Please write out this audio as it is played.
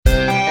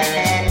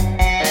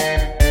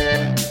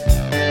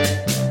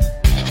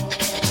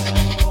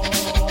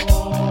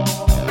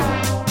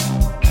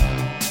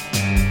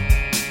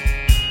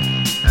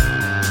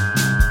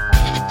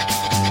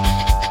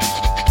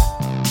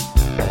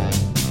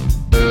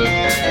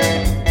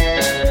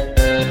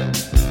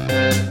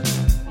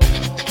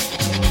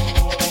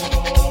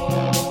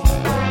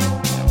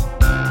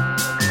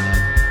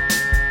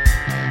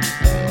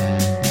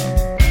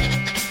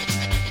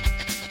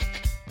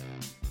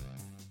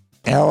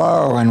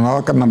and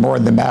welcome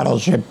aboard the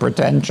Battleship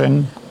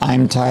Pretension.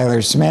 I'm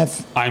Tyler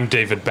Smith. I'm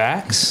David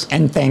Bax.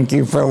 And thank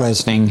you for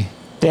listening.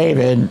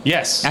 David.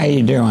 Yes. How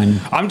you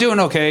doing? I'm doing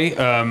okay.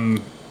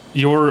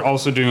 You're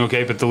also doing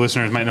okay, but the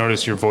listeners might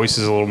notice your voice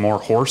is a little more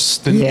hoarse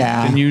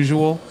than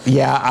usual.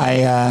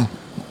 Yeah,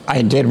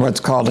 I did what's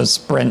called a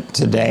sprint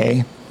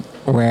today,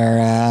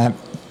 where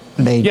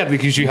Yeah,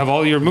 because you have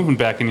all your movement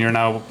back and you're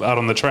now out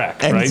on the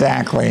track, right?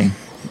 Exactly.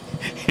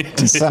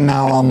 And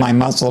somehow all my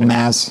muscle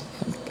mass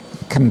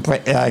came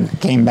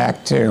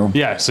back too.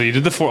 Yeah, so you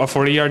did the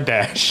 40-yard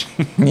dash.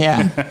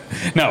 Yeah.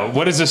 No,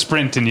 what is a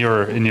sprint in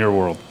your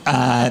world?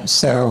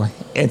 So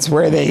it's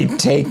where they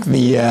take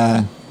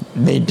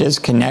they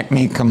disconnect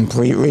me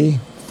completely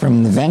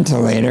from the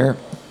ventilator,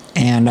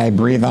 and I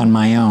breathe on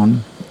my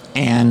own.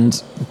 And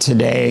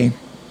today,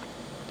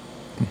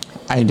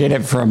 I did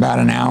it for about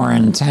an hour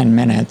and 10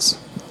 minutes,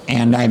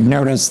 and I've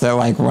noticed that,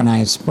 like, when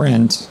I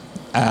sprint,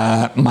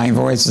 my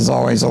voice is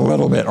always a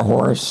little bit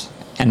hoarse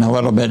and a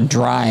little bit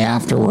dry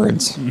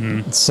afterwards.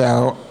 Mm-hmm.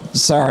 So,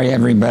 sorry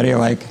everybody,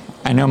 like,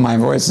 I know my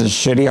voice is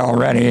shitty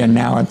already, and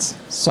now it's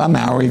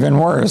somehow even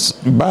worse,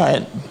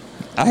 but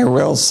I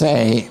will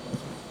say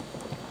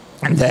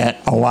that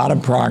a lot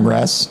of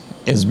progress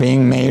is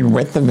being made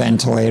with the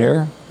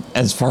ventilator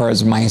as far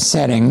as my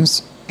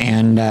settings,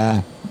 and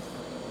I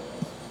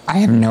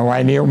have no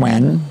idea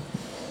when,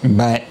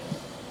 but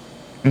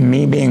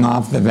me being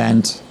off the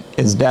vent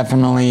is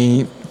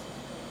definitely,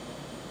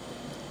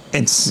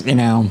 it's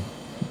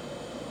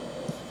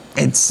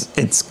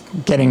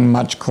getting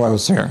much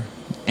closer,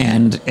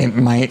 and it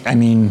might,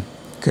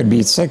 could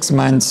be 6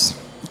 months,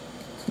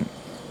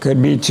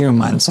 could be 2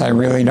 months, I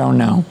really don't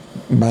know,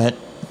 but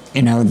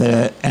and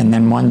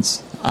then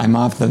once I'm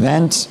off the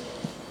vent,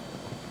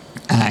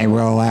 I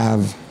will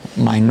have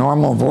my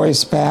normal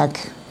voice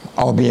back,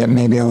 albeit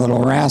maybe a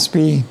little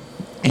raspy,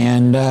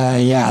 and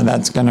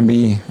that's going to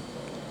be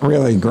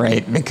really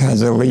great,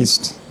 because at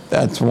least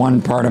that's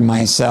one part of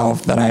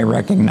myself that I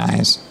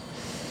recognize.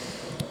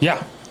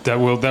 Yeah, that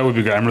would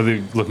be good. I'm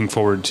really looking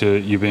forward to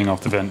you being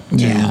off the vent too.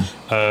 Yeah.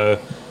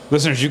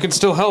 Listeners, you can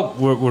still help.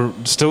 We're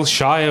still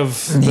shy of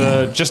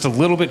just a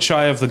little bit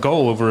shy of the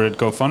goal over at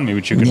GoFundMe,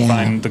 which you can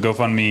find the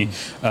GoFundMe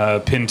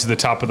pinned to the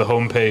top of the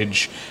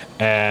homepage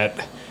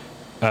at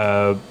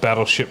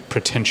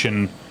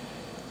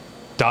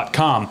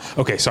battleshippretension.com.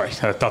 Okay, sorry.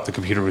 I thought the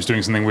computer was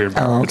doing something weird.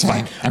 Oh, okay. It's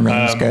fine.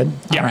 Everything's good?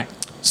 Yeah. All right.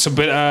 So,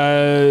 but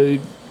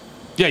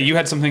you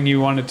had something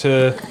you wanted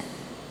to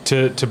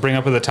bring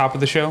up at the top of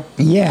the show?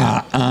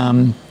 Yeah.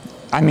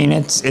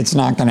 It's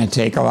not going to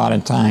take a lot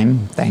of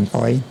time,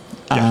 thankfully.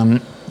 Yeah.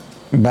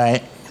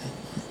 But,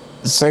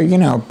 so,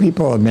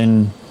 people have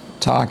been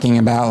talking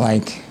about,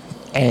 like,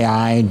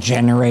 AI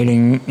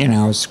generating,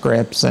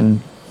 scripts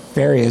and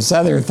various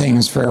other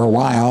things for a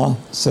while,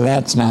 so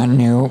that's not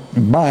new.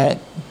 But,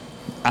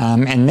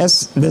 and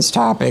this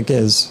topic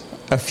is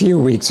a few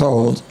weeks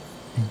old,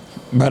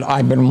 but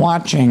I've been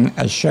watching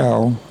a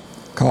show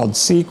called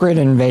Secret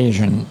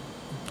Invasion.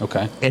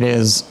 Okay. It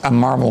is a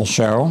Marvel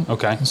show.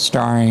 Okay.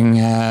 Starring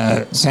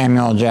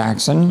Samuel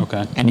Jackson.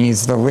 Okay. And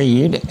he's the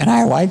lead, and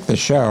I like the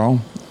show,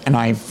 and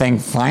I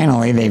think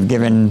finally they've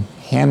given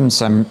him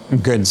some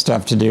good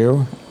stuff to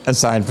do,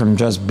 aside from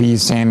just be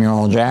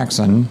Samuel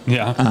Jackson.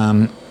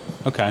 Yeah.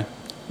 Okay.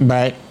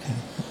 But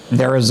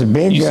there was a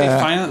big... You say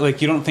finally,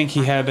 like, you don't think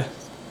he had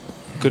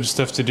good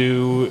stuff to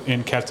do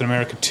in Captain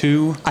America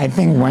 2? I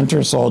think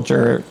Winter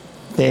Soldier,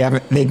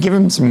 they give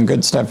him some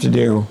good stuff to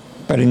do,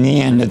 but in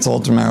the end it's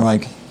ultimately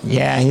like,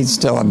 yeah, he's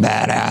still a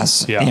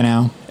badass,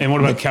 And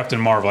what about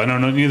Captain Marvel? I know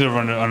neither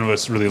one of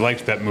us really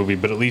liked that movie,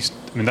 but at least,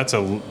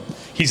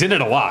 he's in it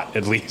a lot,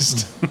 at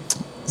least.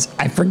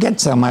 I forget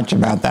so much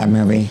about that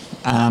movie.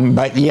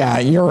 But yeah,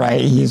 you're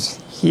right.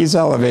 He's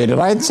elevated,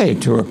 I'd say,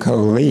 to a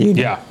co-lead.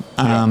 Yeah.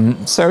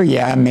 So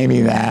yeah,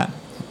 maybe that.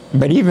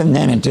 But even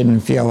then, it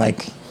didn't feel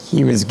like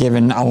he was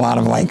given a lot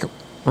of, like,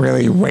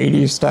 really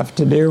weighty stuff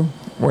to do.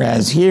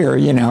 Whereas here,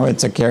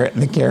 it's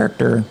the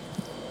character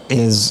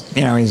is,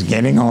 he's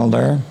getting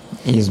older.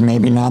 He's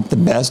maybe not the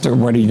best at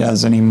what he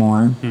does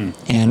anymore.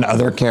 And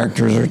other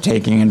characters are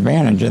taking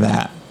advantage of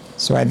that.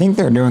 So I think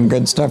they're doing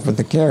good stuff with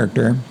the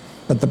character.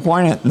 But the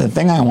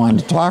thing I wanted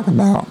to talk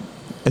about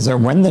is that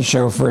when the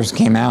show first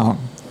came out,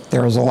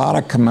 there was a lot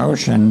of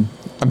commotion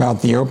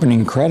about the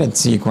opening credit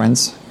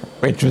sequence,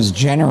 which was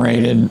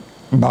generated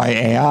by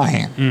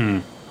AI.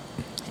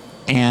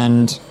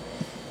 And,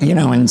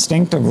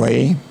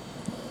 instinctively,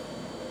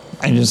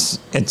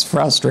 it's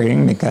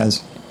frustrating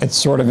because it's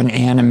sort of an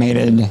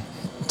animated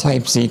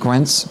type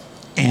sequence,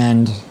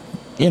 and,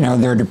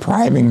 they're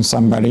depriving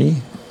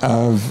somebody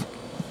of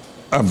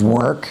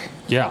work.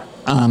 Yeah.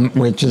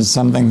 Which is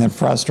something that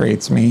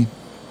frustrates me.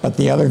 But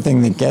the other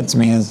thing that gets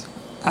me is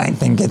I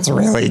think it's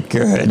really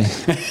good.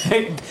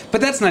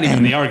 But that's not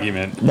even the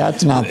argument.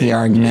 That's not the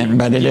argument,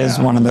 but it is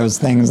one of those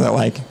things that,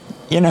 like,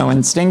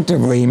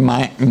 instinctively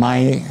my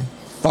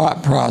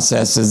thought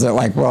process is that,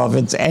 like, well, if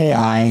it's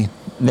AI,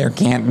 there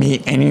can't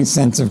be any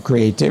sense of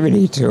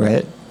creativity to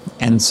it,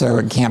 and so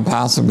it can't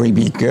possibly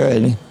be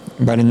good.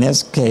 But in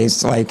this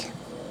case, like,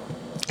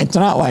 it's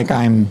not like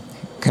I'm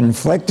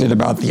conflicted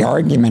about the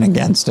argument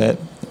against it.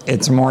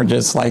 It's more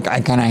just like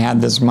I kind of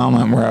had this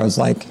moment where I was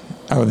like,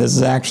 oh, this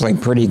is actually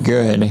pretty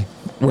good,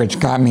 which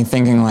got me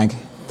thinking like,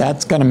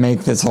 that's going to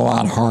make this a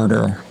lot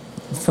harder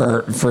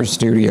for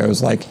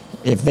studios. Like,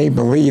 if they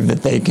believe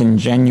that they can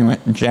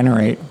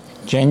generate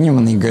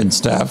genuinely good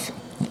stuff,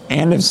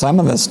 and if some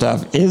of the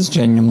stuff is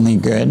genuinely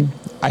good,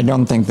 I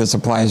don't think this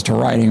applies to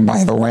writing,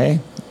 by the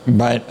way,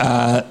 but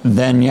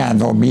then, yeah,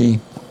 they'll be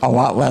a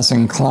lot less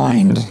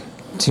inclined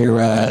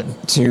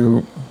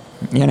to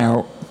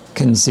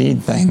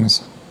concede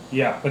things.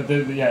 Yeah, but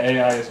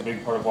AI is a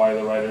big part of why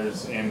the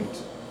writers and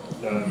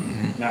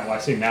not I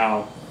say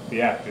now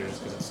the actors,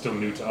 because it's still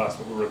new to us,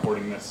 but we're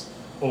recording this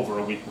over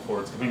a week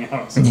before it's coming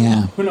out. So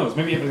yeah. Who knows?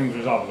 Maybe everything's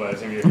resolved by the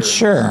time you're hearing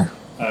Sure.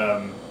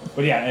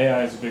 But yeah,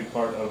 AI is a big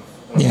part of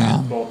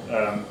both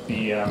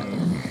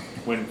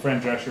when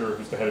Fran Drescher,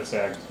 who's the head of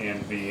SAG,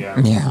 and the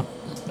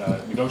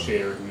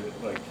negotiator, who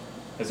like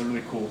has a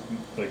really cool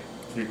like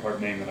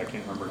 3-part name that I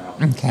can't remember now.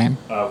 Okay.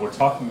 We're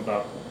talking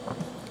about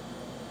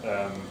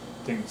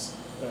things,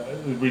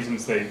 the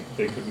reasons they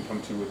couldn't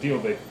come to a deal.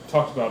 They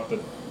talked about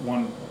that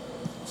one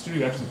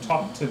studio actually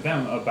talked to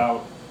them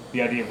about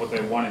the idea of what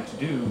they wanted to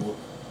do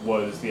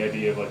was the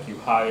idea of like you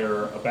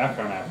hire a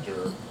background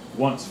actor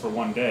once for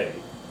one day,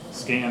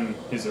 scan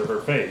his or her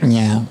face,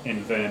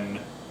 and then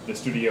the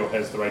studio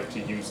has the right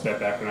to use that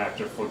background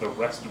actor for the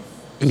rest of.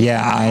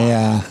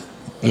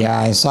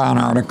 I saw an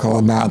article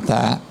about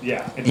that.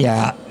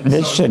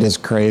 This shit is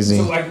crazy.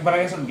 So, but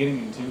I guess what I'm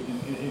getting to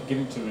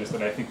is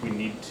that I think we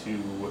need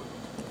to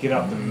get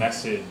out the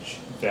message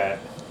that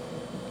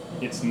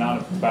it's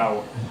not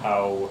about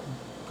how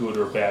good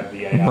or bad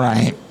the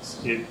AI is.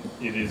 It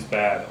is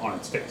bad on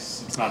its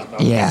face. It's not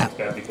about it's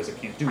bad because it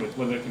can't do it.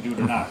 Whether it can do it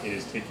or not, it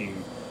is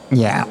taking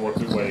work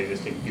away. It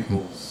is taking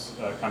people's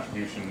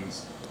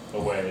contributions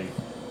away.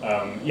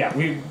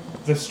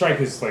 The strike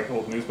is like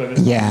old news by this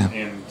point,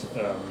 and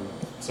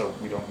so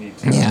we don't need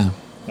to.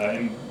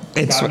 And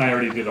Scott and I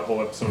already did a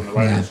whole episode on the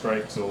writer's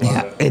strike, so a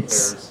lot of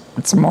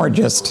it's more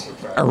just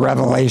a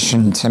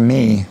revelation to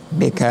me,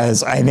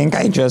 because I think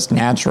I just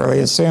naturally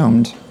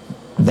assumed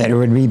that it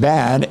would be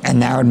bad,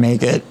 and that would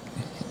make it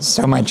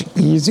so much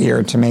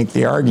easier to make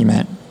the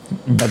argument.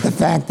 But the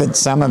fact that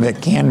some of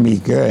it can be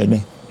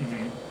good,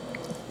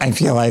 I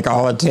feel like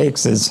all it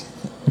takes is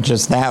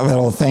just that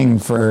little thing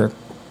for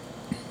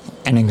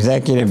an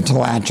executive to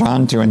latch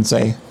onto and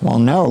say, well,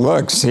 no,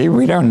 look, see,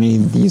 we don't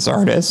need these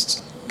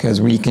artists because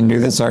we can do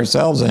this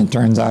ourselves, and it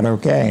turns out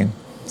okay.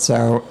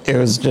 So it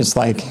was just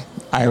like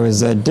I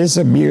was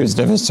disabused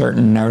of a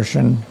certain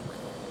notion.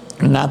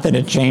 Not that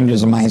it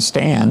changes my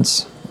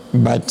stance,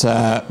 but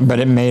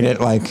it made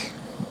it like,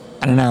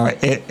 I don't know,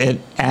 it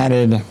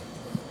added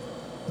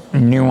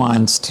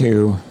nuance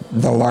to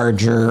the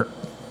larger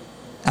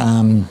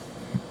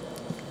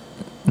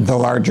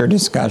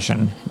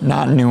discussion.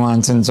 Not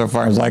nuance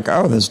insofar as like,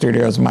 oh, the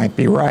studios might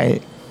be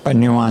right, but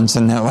nuance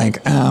in that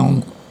like,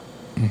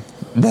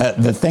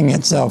 the thing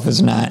itself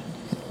is not,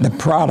 the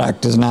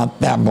product is not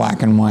that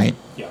black and white.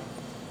 Yeah.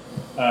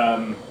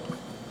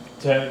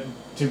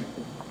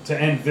 To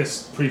end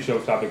this pre-show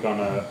topic on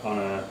a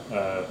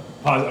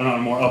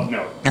more up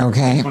note.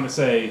 Okay. I just want to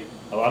say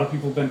a lot of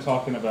people have been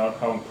talking about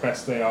how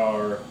impressed they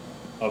are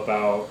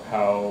about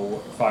how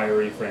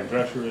fiery Fran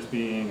Drescher is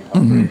being,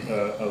 and how great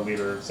a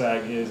leader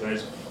SAG is. And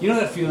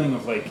that feeling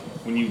of like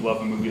when you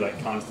love a movie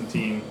like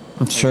Constantine,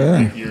 sure,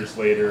 and years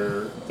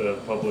later the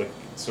public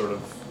sort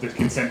of, the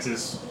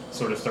consensus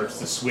sort of starts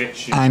to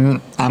switch.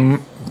 I'm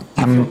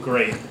feel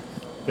great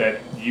that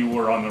you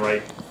were on the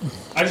right.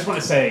 I just want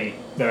to say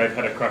that I've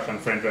had a crush on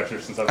Fran Drescher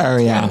since I was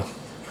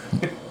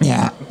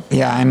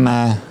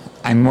 12.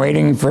 I'm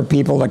waiting for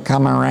people to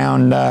come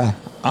around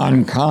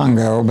on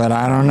Congo, but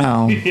I don't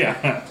know.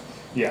 yeah.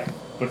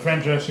 But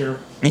Fran Drescher.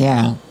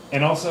 Yeah.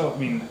 And also, I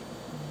mean,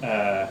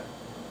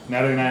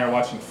 Natalie and I are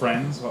watching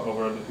Friends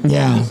over.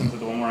 Listen to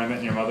the one where I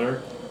met your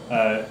mother.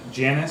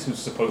 Janice, who's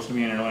supposed to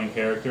be an annoying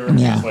character,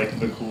 is like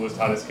the coolest,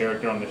 hottest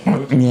character on the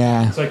show.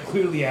 So I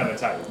clearly have a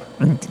type.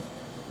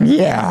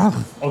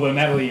 Yeah. Although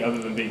Natalie, other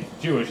than being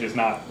Jewish, is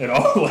not at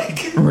all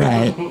like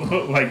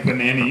like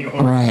Banani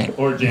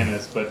or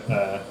Janice, but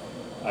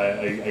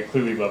I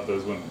clearly love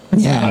those women.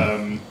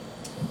 Yeah.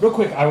 Real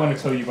quick, I want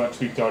to tell you about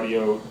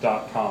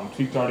tweakedaudio.com.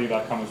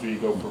 Tweakedaudio.com is where you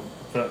go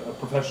for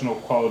professional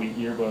quality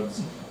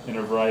earbuds in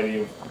a variety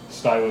of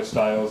stylish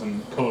styles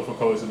and colorful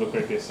colors that look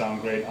great. They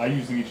sound great. I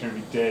use them each and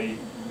every day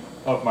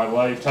of my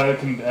life. Tyler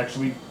can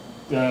actually,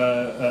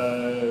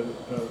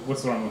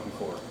 what's the word I'm looking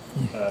for?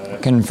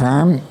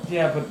 Confirm?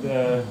 Yeah, but...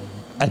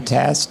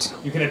 attest?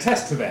 You can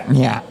attest to that.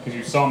 Yeah. Because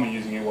you saw me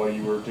using it while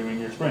you were doing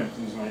your sprint.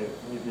 Using my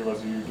earbuds while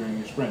you were doing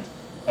your sprint.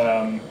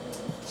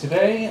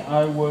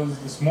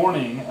 This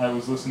morning, I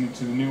was listening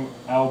to the new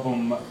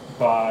album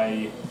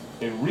by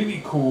a really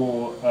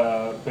cool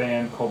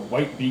band called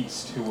White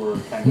Beast, who were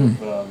kind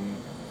of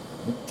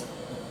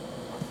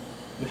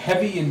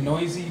heavy and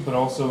noisy, but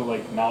also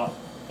like not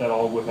at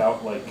all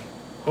without like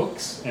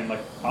hooks and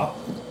like pop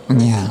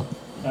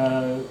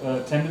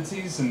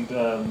tendencies, and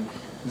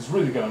it's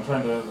really good. I'm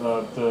trying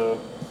to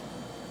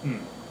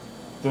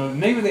the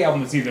name of the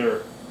album is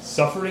either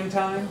Suffering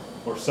Time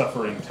or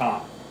Suffering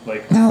Time.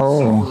 Like,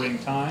 suffering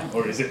time,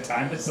 or is it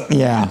time to suffer?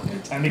 Yeah.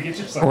 Time to get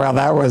your suffering. Well,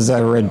 that was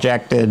a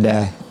rejected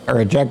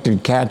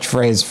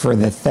catchphrase for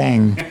The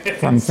Thing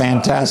from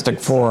Fantastic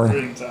Four.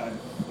 Suffering time.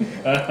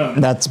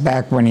 That's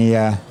back when he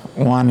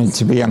wanted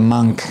to be a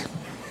monk.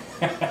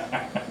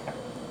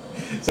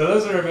 So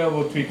those are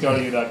available at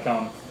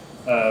tweakedaudio.com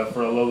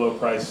for a low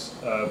price.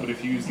 But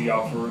if you use the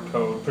offer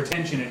code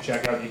pretension at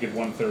checkout, you get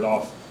 1/3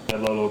 off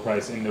at low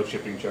price and no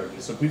shipping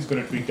charges. So please go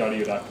to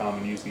tweakedaudio.com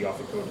and use the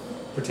offer code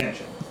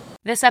pretension.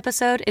 This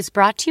episode is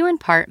brought to you in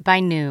part by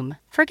Noom.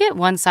 Forget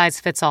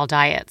one-size-fits-all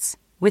diets.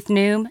 With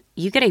Noom,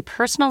 you get a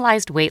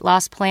personalized weight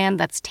loss plan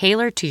that's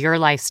tailored to your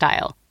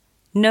lifestyle.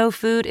 No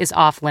food is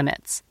off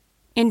limits.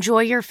 Enjoy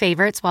your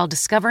favorites while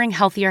discovering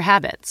healthier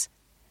habits.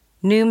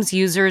 Noom's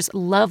users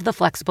love the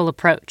flexible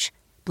approach,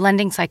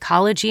 blending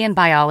psychology and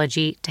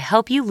biology to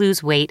help you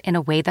lose weight in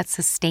a way that's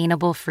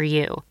sustainable for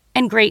you.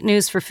 And great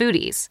news for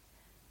foodies.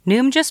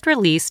 Noom just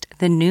released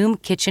the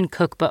Noom Kitchen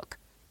Cookbook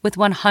with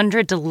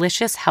 100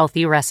 delicious,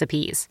 healthy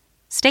recipes.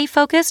 Stay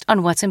focused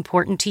on what's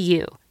important to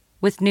you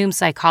with Noom's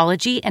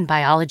psychology and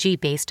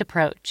biology-based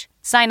approach.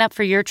 Sign up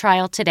for your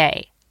trial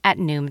today at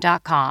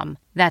Noom.com.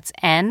 That's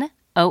NOOM.com.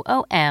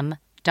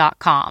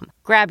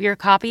 Grab your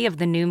copy of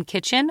the Noom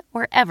Kitchen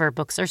wherever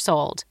books are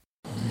sold.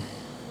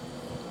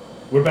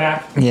 We're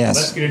back. Yes.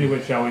 Let's get into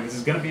it, shall we? This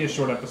is going to be a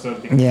short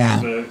episode because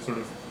of the sort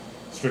of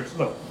strict...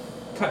 Look,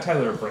 cut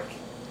Tyler a break.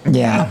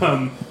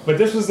 Yeah. But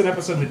this was an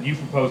episode that you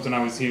proposed when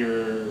I was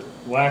here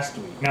last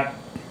week.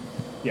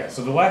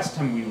 So the last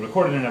time we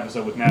recorded an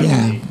episode with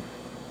Natalie,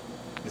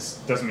 this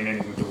doesn't mean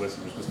anything to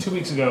listeners, it was 2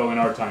 weeks ago in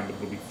our time, but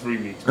it'll be 3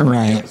 weeks before the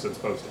episode's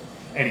posted.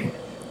 Anyway.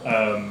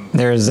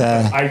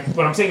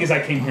 What I'm saying is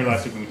I came here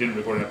last week and we didn't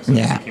record an episode,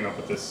 so we came up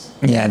with this.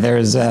 Yeah,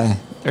 there's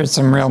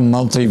some real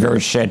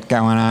multiverse shit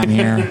going on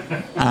here.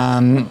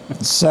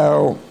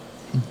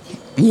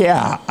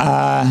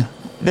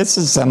 This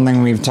is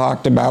something we've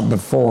talked about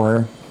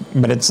before,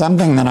 but it's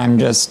something that I'm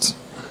just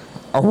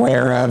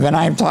aware of, and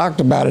I've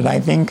talked about it. I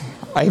think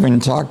I even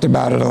talked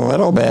about it a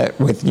little bit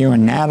with you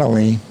and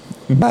Natalie,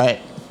 but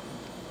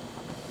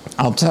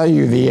I'll tell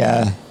you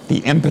the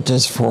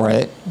impetus for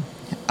it.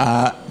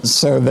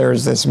 So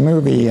there's this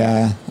movie,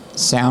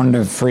 Sound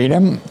of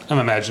Freedom. I'm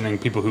imagining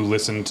people who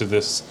listen to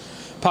this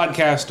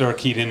podcast are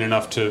keyed in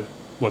enough to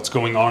what's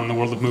going on in the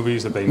world of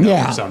movies that they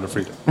know Sound of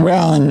Freedom.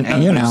 Well, and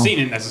They've not seen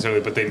it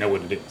necessarily, but they know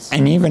what it is.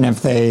 And even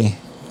if they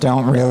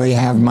don't really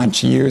have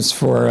much use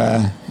for,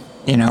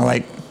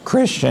 like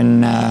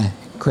Christian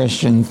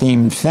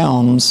themed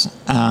films,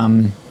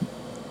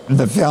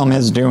 the film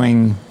is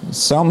doing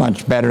so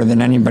much better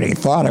than anybody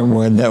thought it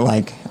would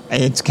that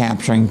it's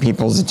capturing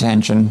people's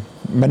attention.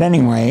 But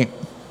anyway,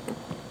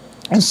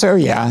 so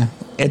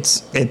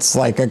it's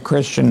like a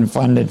Christian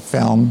funded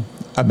film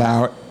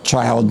about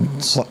child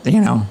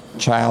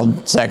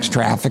sex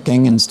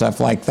trafficking and stuff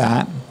like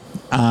that.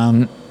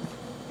 And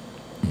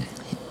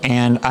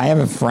I have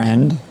a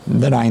friend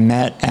that I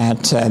met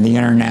at the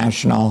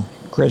International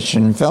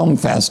Christian Film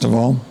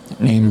Festival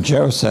named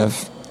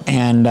Joseph,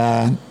 and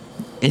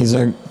he's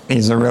a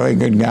really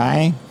good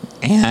guy,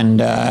 and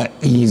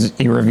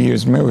he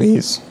reviews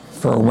movies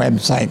for a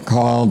website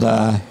called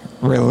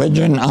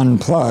Religion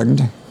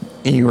Unplugged.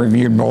 He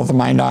reviewed both of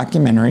my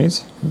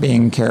documentaries,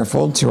 being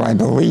careful to, I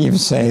believe,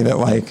 say that,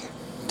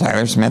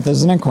 Tyler Smith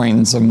is an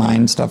acquaintance of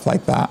mine, stuff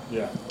like that.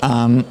 Yeah.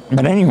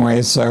 But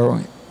anyway, so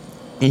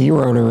he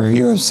wrote a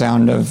review of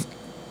Sound of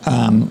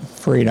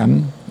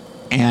Freedom,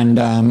 and...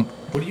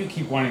 what do you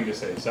keep wanting to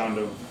say? Sound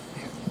of...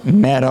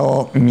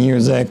 Metal,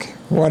 music,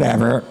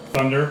 whatever.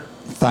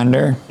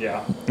 Thunder?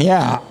 Yeah.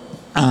 Yeah.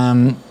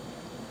 And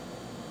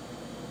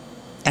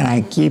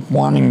I keep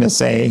wanting to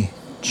say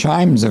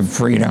Chimes of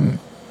Freedom.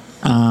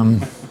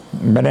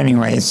 But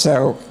anyway,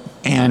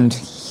 and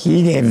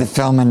he gave the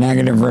film a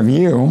negative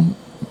review,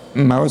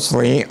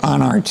 mostly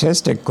on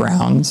artistic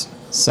grounds,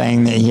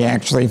 saying that he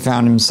actually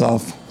found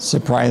himself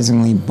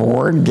surprisingly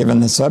bored given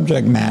the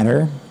subject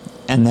matter,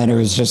 and that it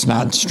was just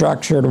not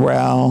structured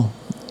well,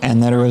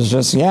 and that it was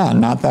just,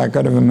 not that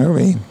good of a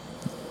movie.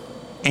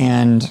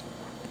 And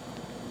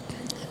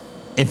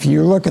if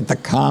you look at the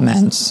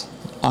comments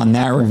on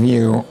that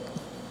review,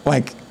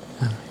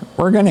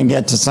 we're going to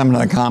get to some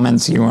of the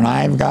comments you and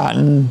I have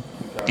gotten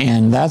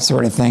and that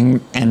sort of thing,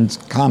 and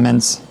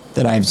comments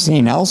that I've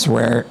seen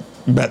elsewhere,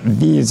 but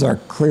these are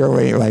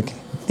clearly,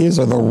 these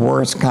are the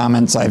worst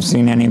comments I've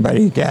seen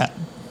anybody get,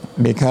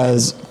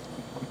 because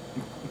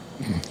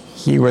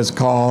he was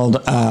called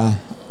a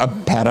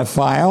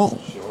pedophile,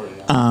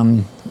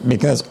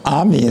 because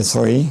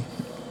obviously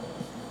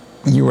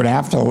you would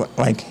have to,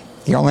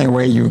 the only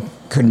way you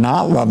could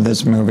not love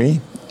this movie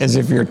is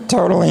if you're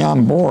totally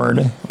on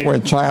board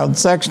with child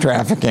sex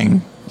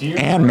trafficking,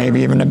 and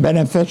maybe even a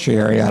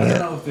beneficiary of it. I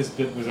don't know if this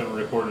bit was ever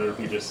recorded or if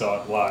you just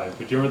saw it live,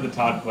 but do you remember the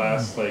Todd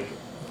Glass, what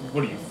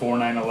are you,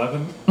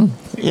 4/9/11?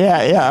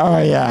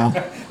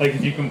 Yeah.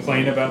 If you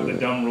complain about the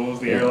dumb rules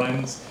the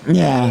airlines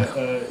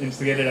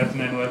instigated after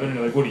 9/11,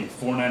 you're like, what are you,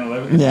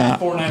 4/9/11? Yeah.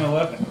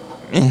 4/9/11.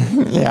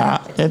 Yeah,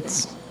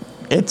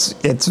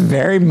 it's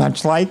very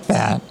much like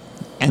that.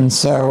 And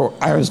so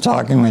I was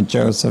talking with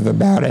Joseph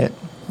about it,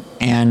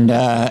 and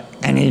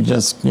he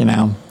just,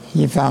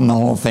 he found the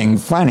whole thing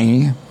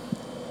funny.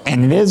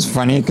 And it is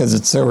funny because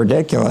it's so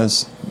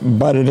ridiculous,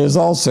 but it is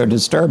also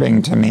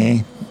disturbing to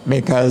me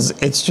because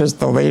it's just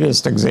the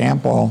latest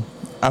example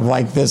of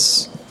like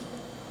this.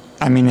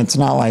 I mean, it's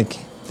not like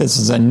this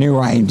is a new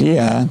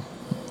idea,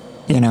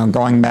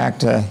 going back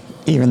to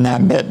even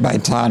that bit by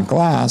Todd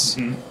Glass.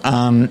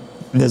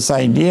 This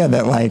idea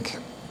that like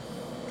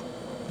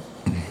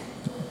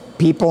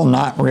people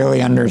not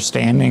really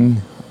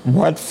understanding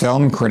what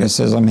film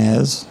criticism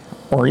is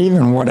or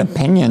even what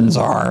opinions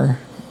are,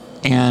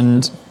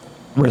 and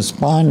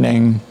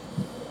responding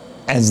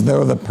as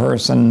though the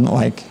person,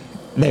 like,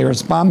 they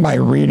respond by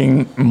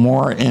reading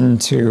more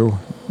into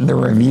the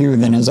review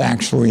than is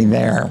actually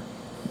there.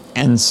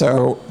 And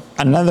so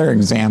another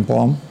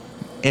example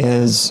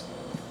is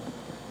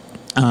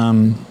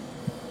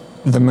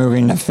the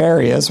movie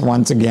Nefarious,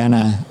 once again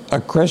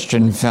a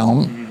Christian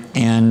film,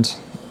 and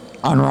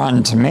on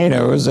Rotten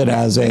Tomatoes it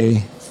has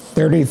a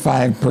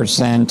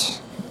 35%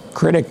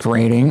 critic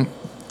rating.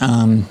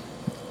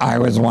 I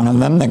was one of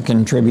them that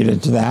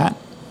contributed to that.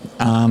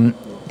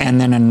 And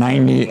then a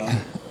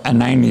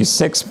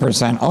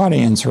 96%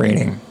 audience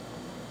rating.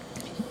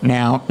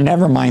 Now,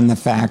 never mind the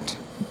fact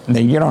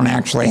that you don't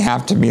actually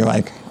have to be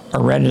like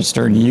a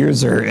registered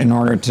user in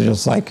order to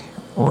just like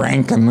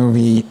rank a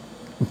movie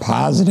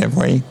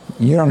positively.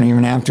 You don't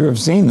even have to have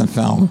seen the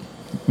film.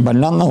 But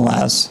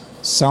nonetheless,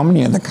 so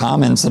many of the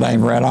comments that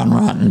I've read on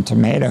Rotten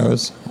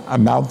Tomatoes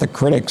about the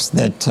critics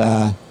that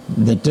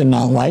did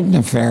not like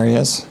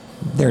Nefarious,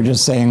 they're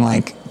just saying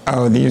like,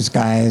 oh, these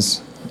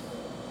guys,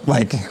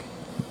 like,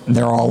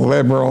 they're all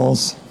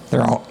liberals,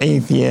 they're all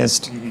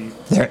atheists,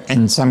 they're,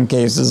 in some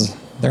cases,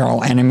 they're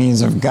all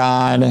enemies of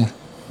God,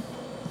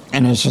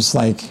 and it's just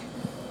like,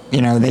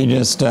 they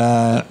just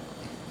don't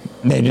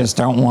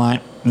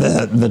want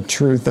the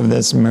truth of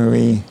this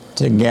movie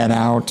to get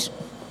out.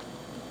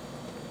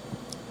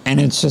 And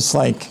it's just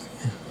like,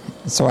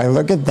 so I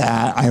look at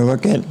that, I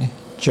look at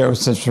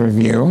Joseph's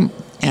review,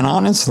 and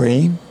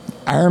honestly,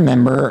 I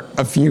remember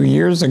a few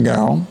years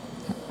ago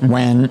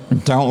when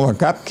Don't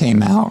Look Up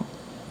came out.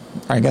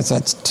 I guess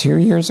that's 2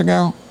 years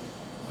ago.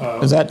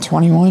 Was that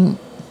 21?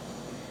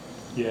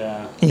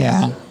 Yeah.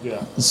 Yeah.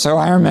 So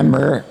I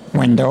remember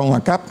when Don't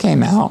Look Up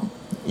came out,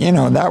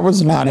 that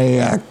was not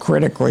a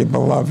critically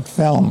beloved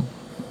film.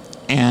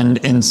 And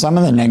in some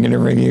of the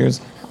negative reviews,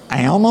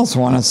 I almost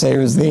want to say it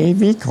was the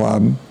AV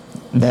Club,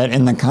 that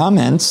in the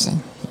comments,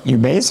 you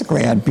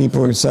basically had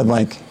people who said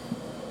like,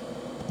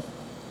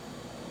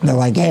 they're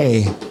like,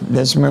 hey,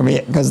 this movie,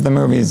 because the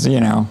movie's,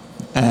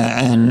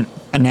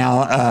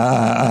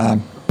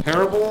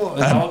 parable,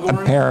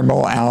 a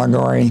parable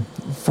allegory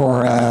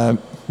for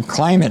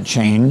climate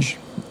change,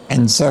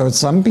 and so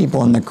some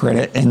people in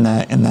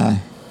the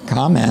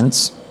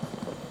comments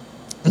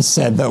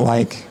said that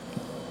like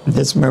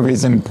this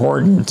movie's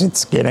important.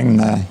 It's getting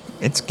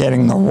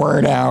the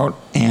word out,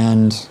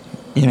 and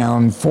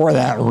and for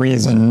that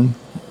reason,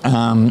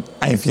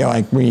 I feel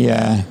like we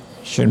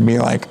should be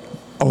like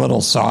a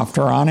little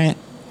softer on it.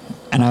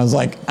 And I was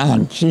like,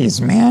 oh, geez,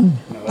 man.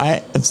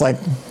 It's like,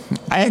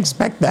 I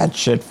expect that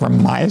shit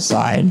from my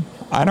side.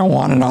 I don't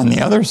want it on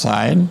the other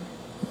side.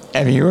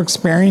 Have you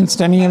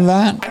experienced any of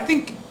that? I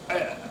think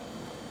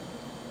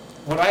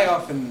what I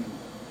often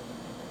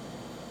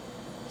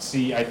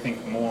see, I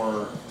think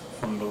more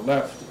from the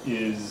left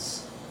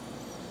is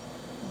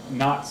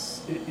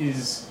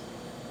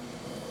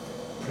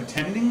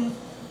pretending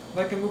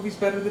like a movie's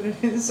better than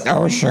it is.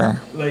 Oh, sure.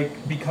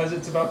 Like, because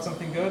it's about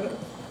something good,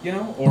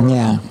 or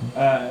yeah.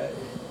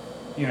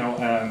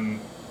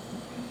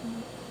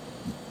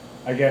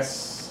 I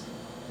guess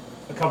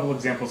a couple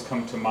examples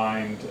come to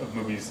mind of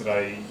movies that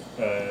I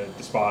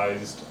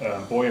despised.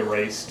 Boy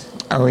Erased.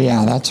 Oh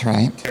yeah, that's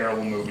right.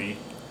 Terrible movie,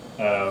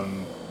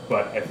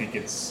 but I think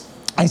it's.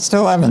 I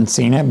still haven't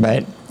seen it,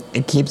 but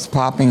it keeps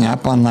popping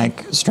up on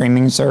like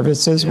streaming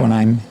services when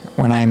I'm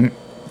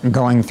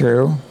going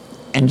through,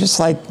 and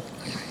just like,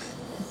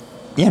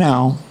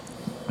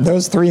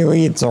 those three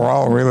leads are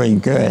all really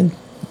good,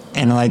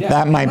 and like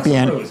that might be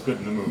good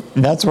in the movie.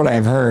 That's what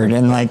I've heard,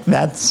 and like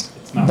that's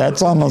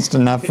almost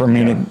enough for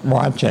me to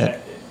watch it.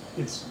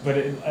 But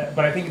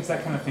I think it's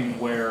that kind of thing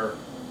where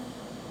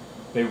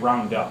they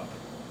round up.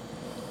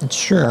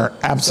 Sure,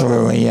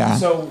 absolutely, yeah.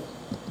 So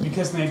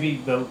because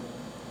maybe the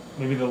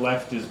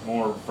left is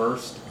more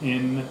versed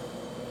in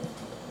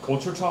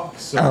culture talk,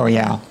 so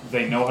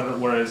they know how to.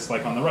 Whereas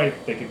like on the right,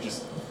 they could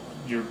just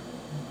your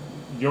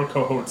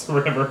cohorts or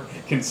whatever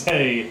can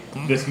say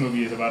this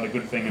movie is about a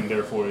good thing and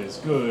therefore is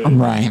good.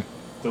 Right.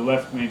 The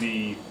left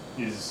maybe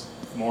is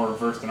more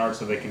versed in art,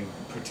 so they can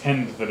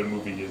pretend that a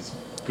movie is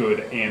good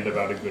and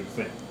about a good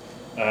thing.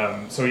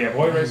 So yeah,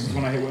 Boy Erased is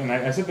one I hit, and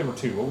I said there were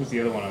two. What was the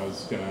other one I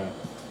was gonna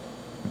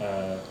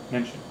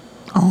mention?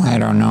 Oh, I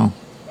don't know.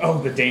 Oh,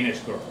 The Danish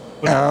Girl.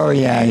 But the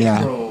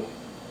Danish Girl,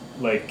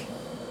 like,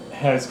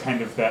 has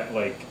kind of that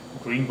like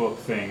Green Book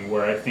thing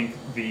where I think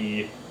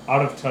the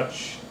out of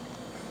touch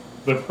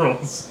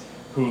liberals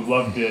who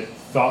loved it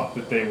thought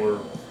that they were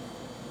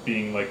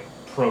being like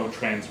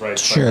pro-trans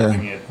rights by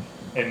loving it,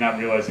 and not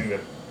realizing that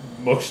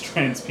most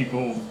trans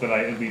people that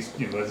I, at least,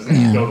 this is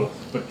anecdotal,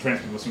 but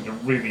trans people seem to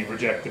really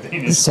reject the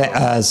Danish.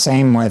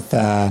 Same with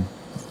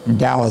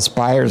Dallas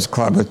Buyers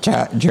Club with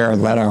Jared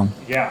Leto.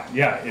 Yeah,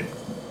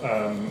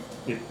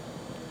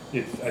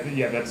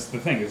 that's the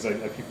thing, is I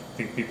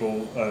think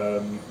people,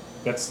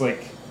 that's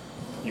like,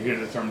 you hear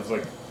the terms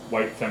like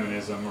white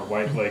feminism or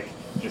white, like,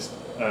 just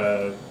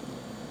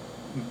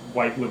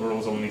white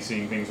liberals only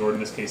seeing things, or in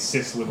this case,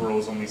 cis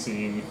liberals only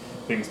seeing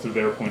things through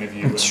their point of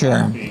view, and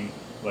not being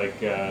like,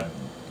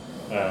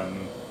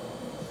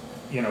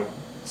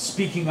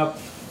 speaking up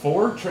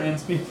for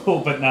trans people,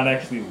 but not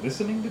actually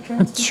listening to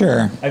trans people.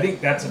 Sure. I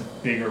think that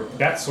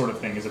sort of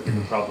thing is a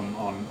bigger problem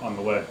on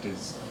the left,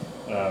 is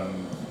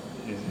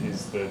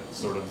the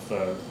sort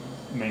of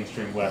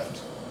mainstream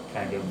left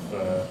kind of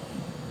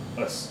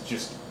us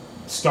just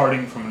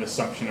starting from an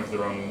assumption of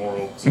their own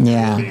moral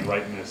superiority,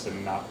 rightness,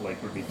 and not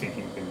like really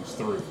thinking things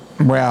through.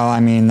 Well,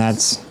 I mean,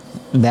 that's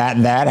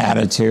that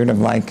attitude of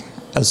like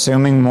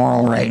assuming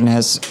moral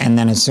rightness and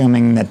then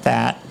assuming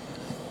that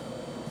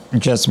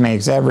just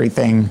makes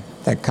everything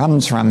that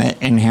comes from it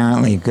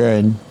inherently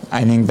good.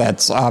 I think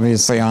that's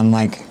obviously on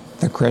like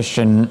the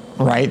Christian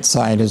right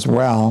side as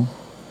well.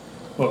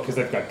 Well, because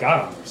they've got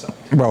God on their side.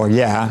 Well,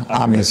 yeah,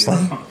 obviously.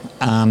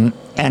 And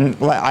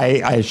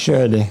I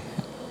should,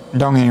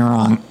 don't get me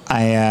wrong,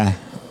 I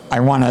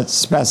want to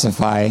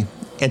specify,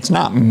 it's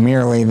not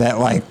merely that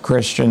like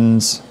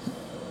Christians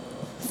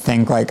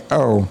think like,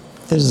 oh,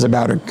 this is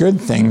about a good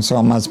thing, so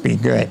it must be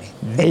good.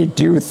 They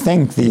do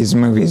think these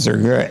movies are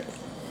good,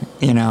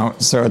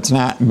 so it's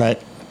not,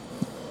 but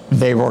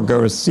they will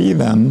go see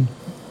them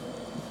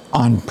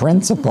on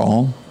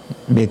principle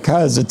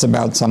because it's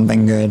about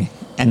something good,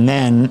 and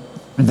then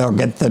they'll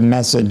get the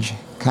message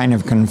kind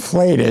of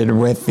conflated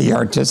with the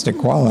artistic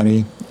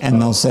quality,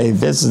 and they'll say,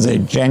 this is a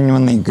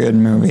genuinely good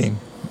movie.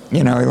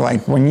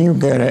 Like when you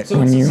get it,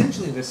 so it's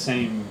essentially the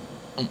same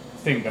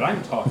thing that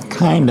I'm talking about.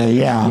 Kinda,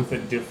 yeah. With a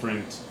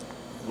different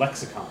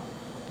lexicon.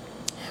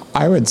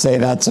 I would say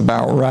that's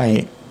about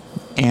right.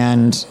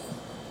 And,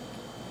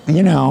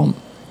 and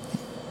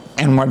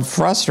what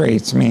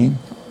frustrates me,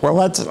 well,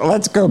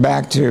 let's go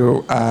back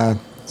to a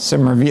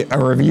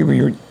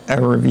review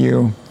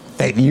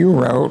that you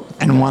wrote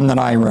and one that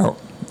I wrote.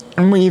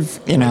 And we've,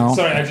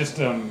 Sorry, I just,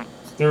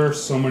 there are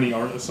so many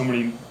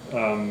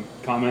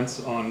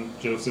comments on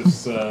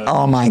Joseph's...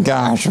 oh my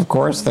gosh, of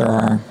course there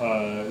are.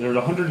 There are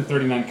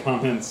 139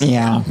 comments.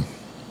 Yeah.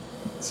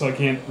 So I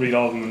can't read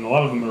all of them, and a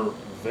lot of them are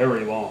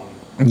very long.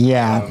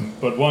 Yeah.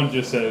 But one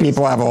just says...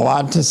 People have a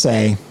lot to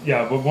say.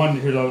 Yeah, but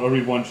I'll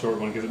read one short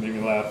one because it made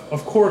me laugh.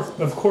 Of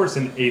course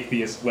an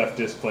atheist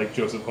leftist like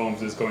Joseph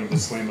Holmes is going to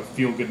slam a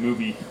feel-good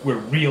movie where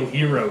real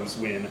heroes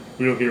win.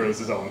 Real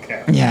heroes is all in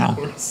caps, yeah. Of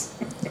course.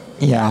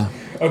 Yeah.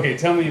 Okay,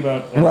 tell me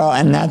about... Well,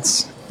 and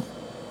that's...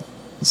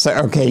 So,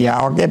 okay, yeah,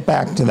 I'll get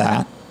back to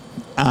that.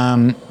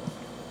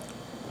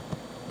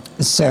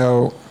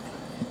 So,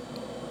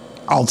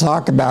 I'll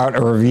talk about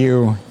a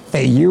review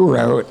that you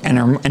wrote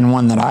and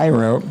one that I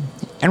wrote.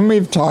 And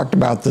we've talked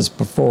about this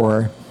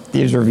before.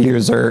 These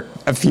reviews are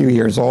a few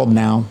years old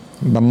now.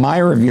 But my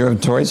review of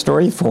Toy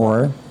Story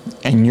 4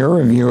 and your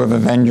review of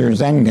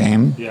Avengers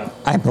Endgame,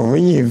 I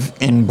believe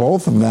in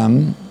both of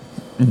them,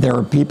 there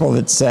were people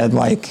that said,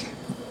 like,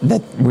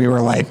 that we were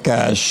like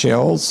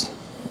shills.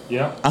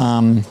 Yeah.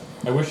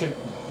 I wish it...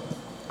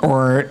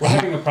 Or... We're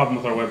having a problem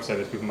with our website,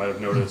 as people might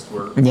have noticed,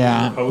 where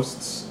the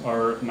posts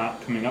are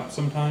not coming up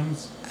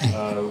sometimes.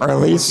 Or at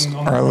least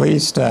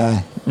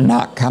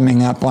not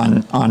coming up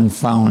on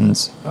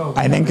phones. Oh,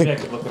 I think I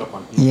could look it up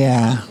on people.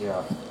 Yeah.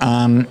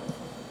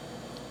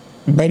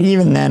 But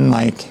even then,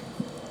 like,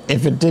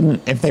 if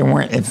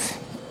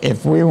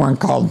we weren't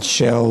called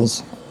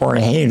shills or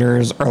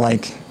haters or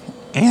like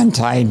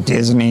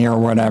anti-Disney or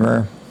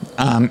whatever,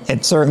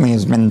 it certainly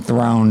has been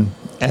thrown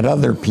at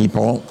other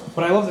people.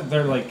 But I love that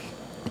they're like,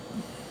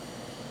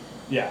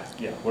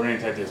 we're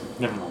anti-Disney.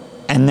 Never mind.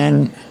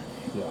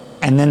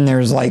 And then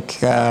there's like,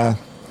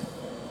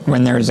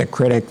 when there's a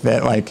critic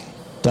that like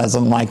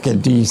doesn't like a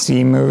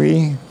DC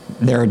movie,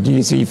 there are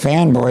DC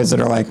fanboys that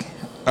are like,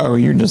 oh,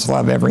 you just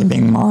love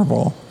everything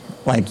Marvel.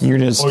 Like you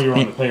just... Or you're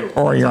on the payroll.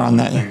 Or you're on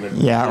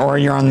the... or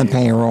you're on the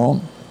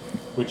payroll.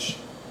 Which,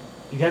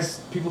 you guys,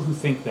 people who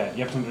think that,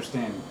 you have to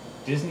understand,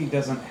 Disney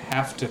doesn't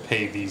have to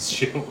pay these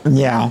shills.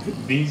 Yeah.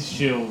 These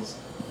shills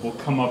will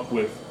come up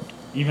with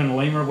even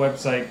lamer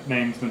website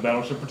names than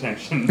Battleship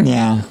Pretension.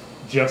 Yeah.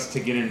 Just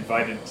to get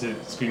invited to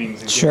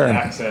screenings and get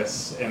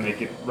access, and they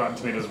get Rotten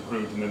Tomatoes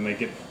approved, and then they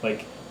get,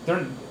 like,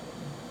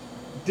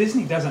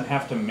 Disney doesn't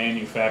have to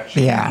manufacture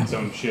its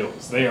own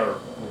shills. They are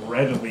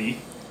readily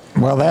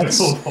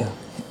available.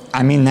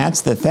 I mean,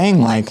 that's the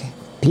thing. Like,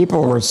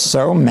 people were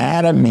so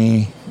mad at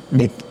me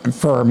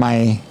for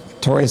my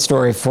Toy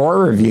Story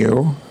 4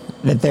 review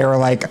that they were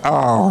like,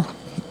 oh,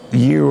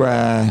 you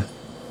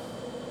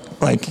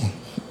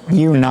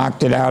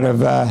knocked it out of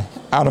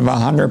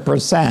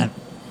 100%,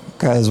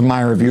 because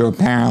my review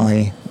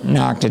apparently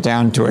knocked it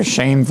down to a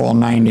shameful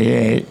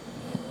 98.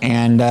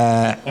 And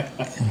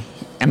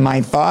and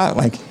my thought,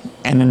 like,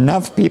 and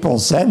enough people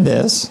said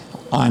this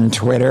on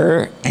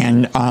Twitter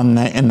and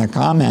in the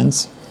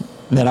comments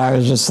that I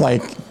was just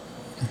like,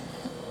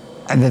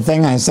 the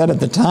thing I said at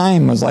the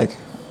time was like,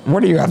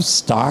 what do you have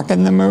stock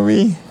in the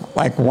movie?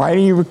 Like, why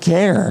do you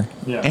care?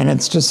 Yeah. And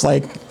it's just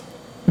like,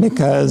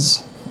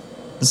 because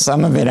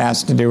some of it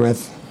has to do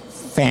with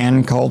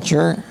fan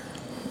culture,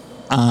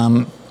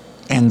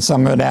 and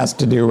some of it has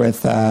to do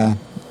with,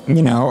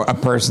 you know, a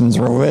person's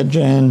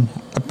religion,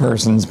 a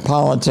person's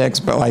politics,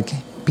 but like,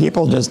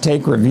 people just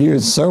take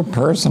reviews so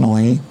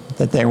personally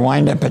that they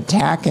wind up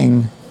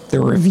attacking the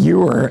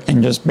reviewer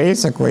and just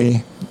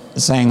basically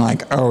saying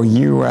like, oh,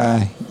 you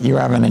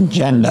have an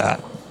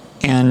agenda.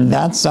 And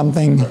that's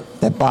something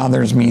that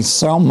bothers me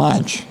so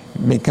much,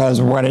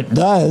 because what it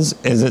does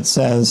is it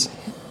says,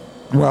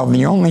 well,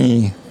 the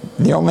only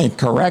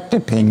correct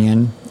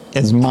opinion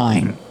is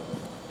mine.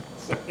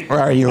 Or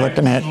are you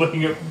looking at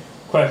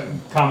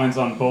comments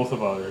on both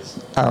of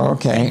ours? Oh,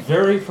 okay. The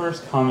very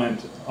first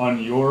comment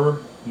on your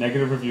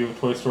negative review of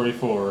Toy Story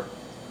 4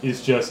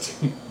 is just,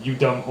 you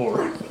dumb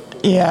whore.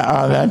 Yeah,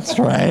 oh, that's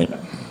right.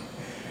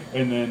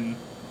 And then,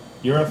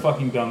 you're a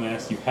fucking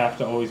dumbass, you have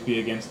to always be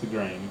against the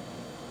grain.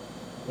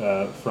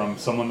 From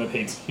someone that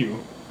hates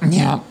you.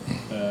 Yeah.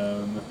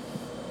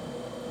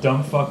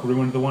 Dumb fuck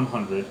ruined the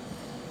 100.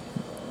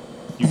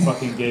 You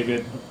fucking gave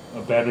it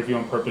a bad review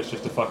on purpose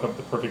just to fuck up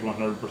the perfect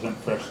 100%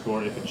 fresh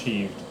score if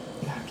achieved.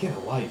 God, get a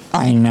life.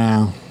 I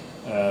know.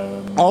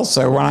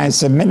 Also, when I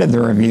submitted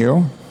the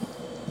review,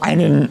 I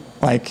didn't,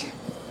 like,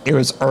 it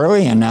was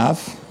early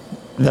enough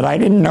that I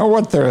didn't know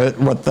what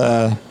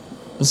the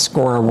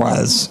score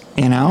was,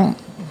 you know?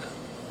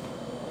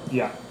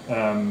 Yeah.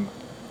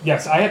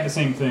 Yes, I had the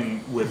same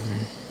thing with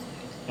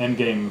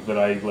Endgame, that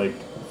I,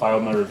 like,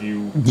 filed my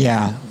review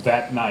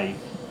that night,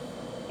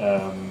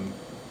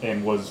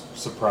 and was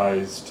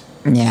surprised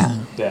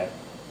that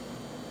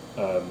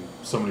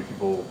so many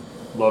people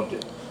loved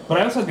it. But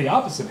I also had the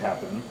opposite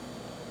happen,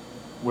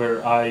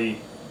 where I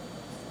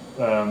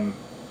wrote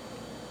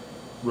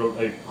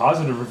a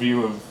positive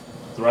review of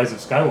The Rise of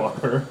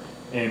Skywalker,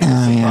 and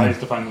was surprised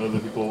to find that other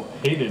people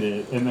hated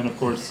it. And then, of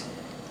course,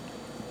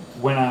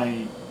 but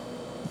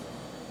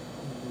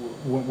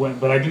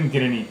I didn't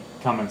get any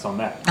comments on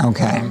that.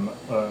 Okay.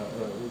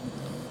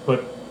 But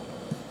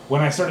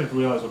when I started to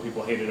realize what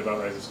people hated about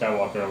Rise of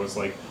Skywalker, I was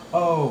like,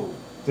 oh,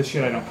 the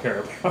shit I don't care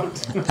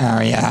about.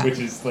 Oh, yeah. Which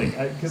is like,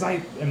 because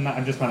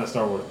I'm just not a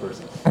Star Wars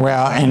person.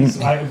 Well,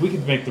 and we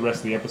could make the rest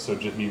of the episode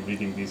just me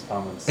reading these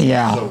comments.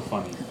 Yeah. It's so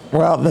funny.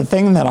 Well, the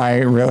thing that I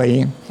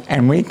really,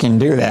 and we can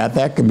do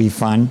that could be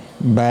fun,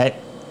 but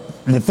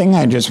the thing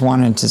I just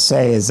wanted to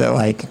say is that,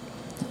 like,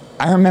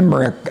 I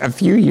remember a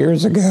few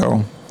years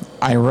ago,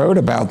 I wrote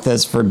about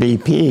this for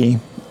BP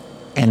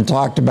and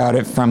talked about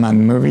it from a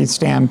movie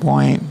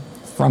standpoint,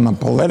 from a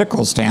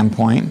political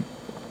standpoint,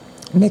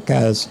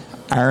 because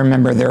I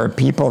remember there were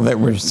people that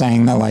were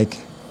saying that, like,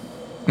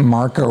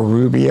 Marco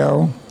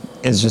Rubio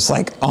is just,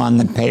 like, on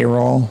the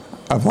payroll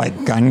of,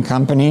 like, gun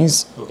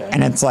companies. Okay.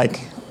 And it's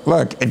like,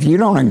 look, if you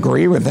don't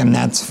agree with him,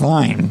 that's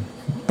fine.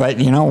 But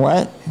you know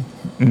what?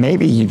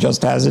 Maybe he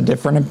just has a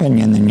different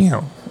opinion than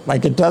you.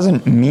 Like, it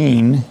doesn't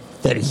mean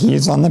that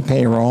he's on the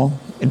payroll.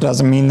 It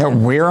doesn't mean that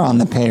we're on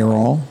the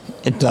payroll.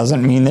 It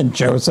doesn't mean that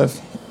Joseph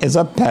is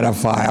a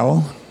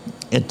pedophile.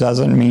 It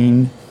doesn't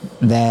mean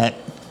that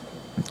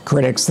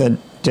critics that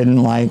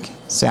didn't like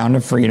Sound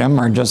of Freedom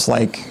are just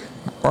like,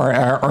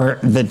 or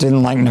that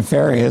didn't like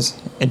Nefarious,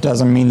 it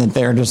doesn't mean that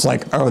they're just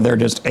like, oh, they're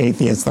just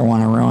atheists that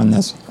want to ruin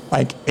this.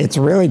 Like, it's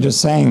really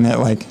just saying that,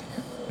 like,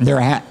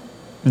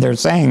 they're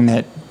saying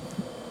that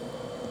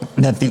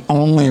the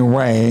only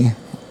way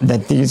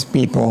that these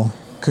people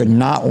could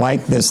not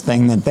like this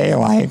thing that they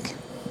like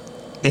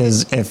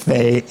is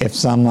if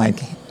some, like,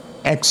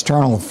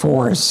 external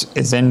force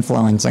is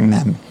influencing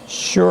them.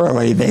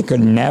 Surely they could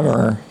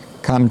never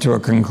come to a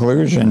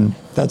conclusion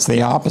that's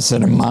the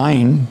opposite of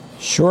mine.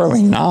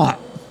 Surely not.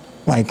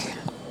 Like,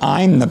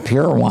 I'm the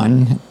pure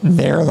one,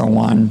 they're the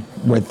one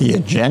with the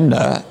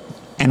agenda,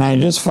 and I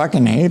just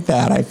fucking hate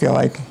that. I feel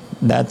like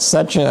that's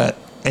such a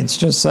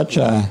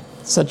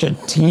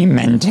team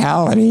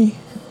mentality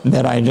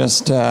that I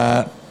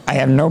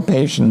have no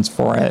patience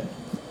for it.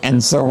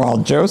 And so while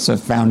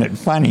Joseph found it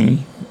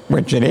funny,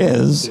 which it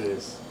is,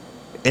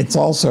 it's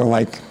also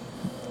like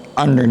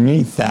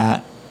underneath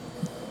that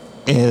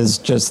is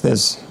just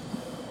this,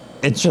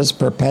 it's just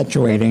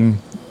perpetuating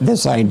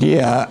this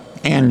idea,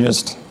 and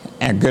just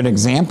a good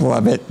example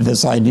of it,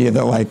 this idea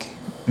that, like,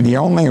 the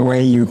only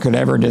way you could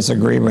ever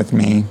disagree with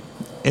me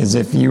is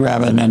if you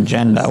have an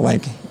agenda,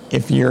 like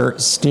if you're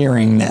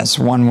steering this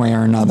one way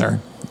or another,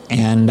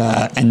 and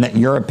that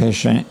your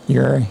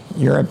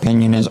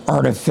opinion is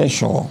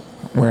artificial,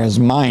 whereas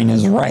mine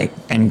is right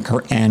and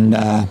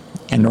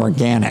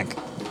organic.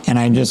 And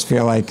I just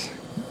feel like,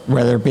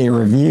 whether it be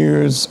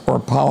reviews or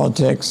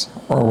politics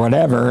or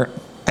whatever,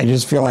 I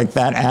just feel like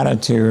that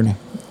attitude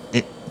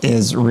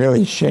is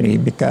really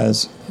shitty,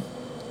 because,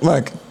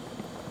 look,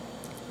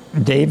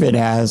 David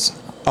has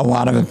a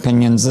lot of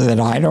opinions that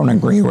I don't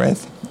agree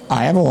with.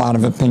 I have a lot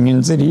of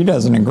opinions that he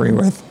doesn't agree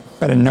with,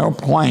 but at no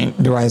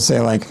point do I say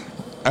like,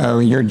 oh,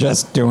 you're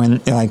just doing,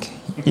 like,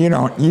 you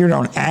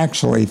don't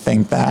actually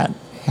think that.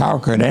 How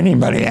could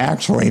anybody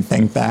actually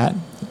think that?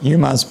 You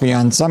must be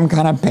on some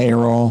kind of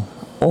payroll,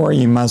 or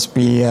you must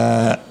be,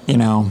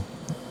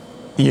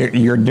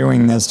 you're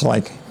doing this to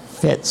like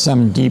fit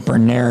some deeper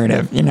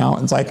narrative.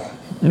 It's like,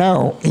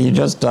 no, he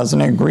just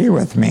doesn't agree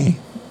with me.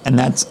 And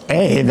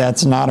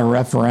that's not a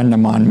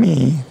referendum on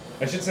me.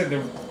 I should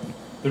say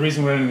the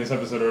reason we're ending this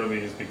episode early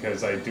is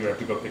because I do have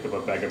to go pick up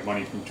a bag of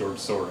money from George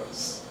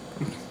Soros.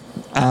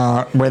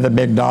 With a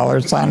big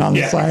dollar sign on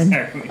the side?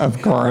 Exactly.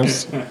 Of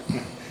course.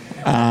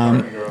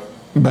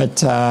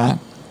 But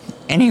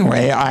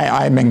anyway,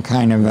 I've been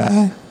kind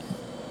of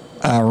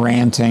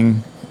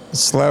ranting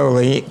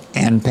slowly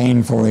and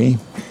painfully.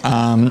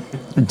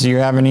 Do you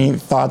have any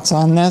thoughts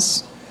on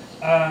this?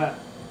 I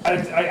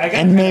got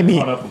and maybe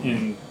caught up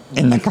in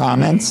the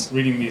comments.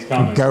 Reading these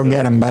comments. Go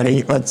get them,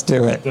 buddy. Let's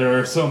do it. There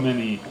are so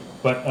many,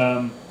 but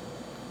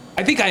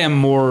I think I am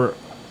more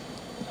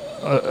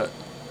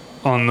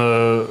on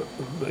the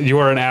 "you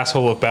are an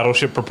asshole" of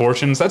Battleship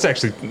proportions. That's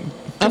actually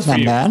that's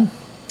not bad.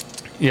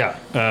 Yeah,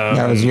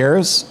 that was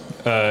yours.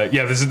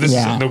 Yeah, this is.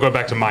 They'll go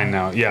back to mine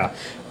now. Yeah,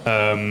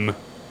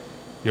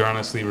 you're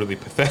honestly really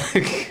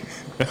pathetic.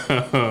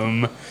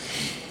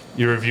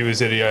 Your review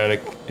is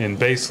idiotic and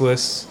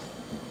baseless.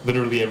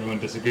 Literally everyone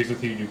disagrees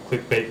with you. You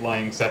clickbait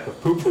lying sack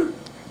of poop.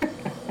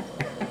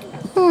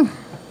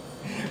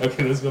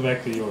 Okay, let's go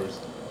back to yours.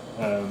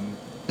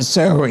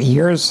 So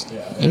here's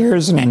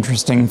an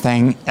interesting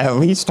thing. At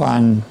least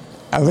on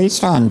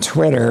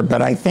Twitter,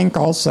 but I think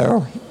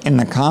also in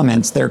the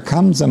comments, there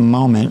comes a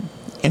moment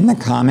in the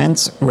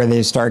comments where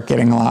they start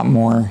getting a lot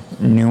more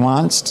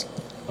nuanced,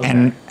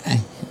 and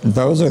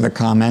those are the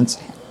comments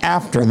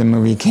after the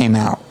movie came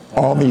out.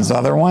 All these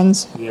other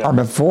ones are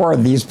before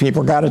these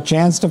people got a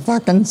chance to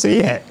fucking see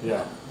it.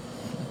 Yeah.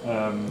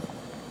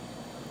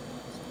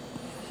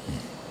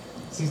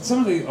 See, some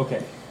of the...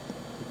 Okay.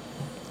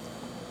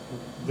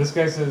 This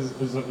guy says...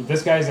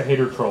 This guy's a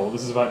hater troll.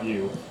 This is about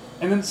you.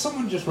 And then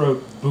someone just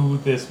wrote, "Boo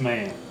this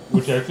man,"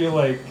 which I feel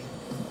like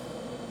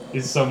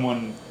is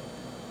someone...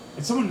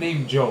 It's someone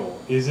named Joel.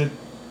 Is it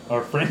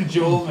our friend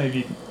Joel?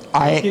 Maybe...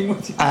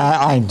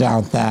 I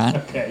doubt that.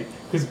 Okay.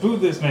 Because "boo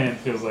this man"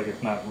 feels like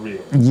it's not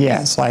real.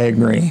 Yes, I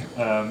agree.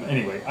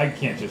 Anyway, I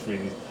can't just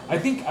read these. I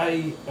think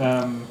I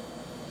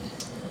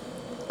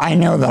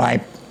know that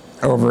I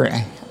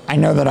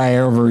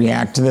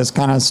overreact to this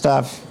kind of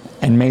stuff,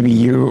 and maybe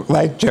you,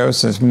 like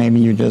Joseph, maybe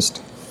you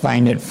just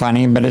find it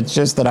funny, but it's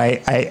just that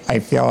I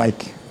feel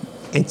like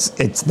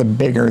it's the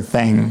bigger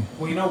thing.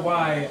 Well, you know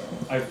why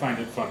I find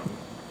it funny?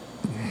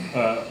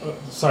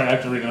 Sorry, I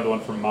have to read another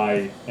one from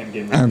my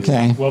Endgame review.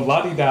 Okay. Well,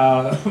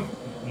 la-di-da,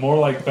 more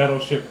like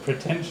Battleship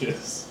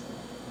pretentious.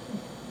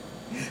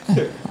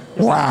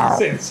 Wow.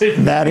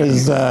 That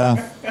is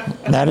a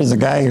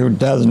guy who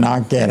does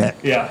not get it.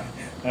 Yeah.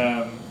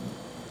 And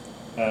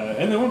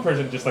then one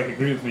person just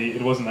agreed with me.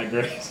 It wasn't that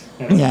great.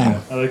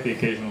 Yeah. I like the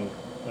occasional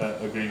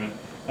agreement.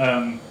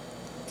 I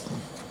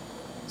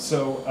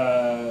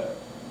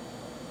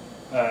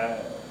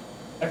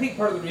think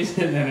part of the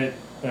reason that it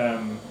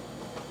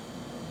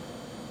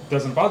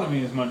doesn't bother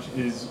me as much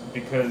is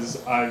because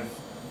I've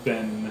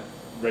been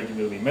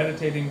regularly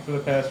meditating for the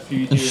past few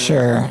years.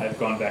 Sure. I've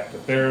gone back to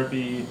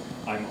therapy.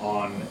 I'm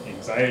on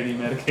anxiety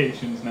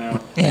medications now.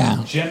 Yeah.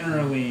 I'm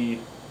generally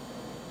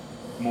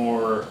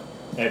more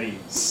at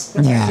ease,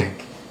 yeah. I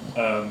think.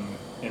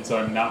 And so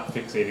I'm not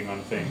fixating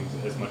on things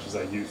as much as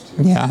I used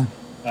to. Yeah.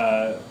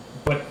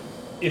 But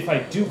if I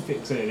do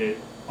fixate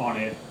on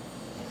it,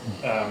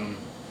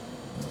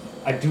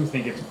 I do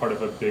think it's part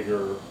of a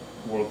bigger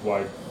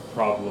worldwide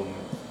problem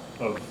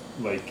of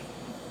I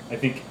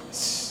think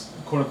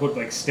quote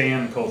unquote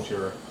stan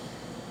culture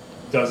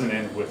doesn't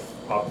end with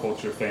pop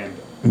culture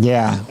fandom.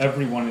 Yeah.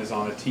 Everyone is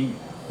on a team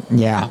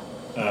now.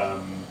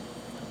 Yeah.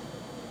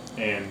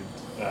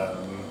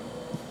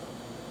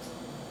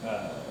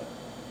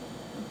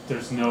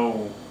 There's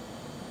no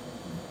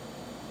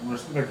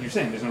like you're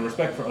saying, there's no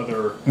respect for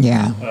other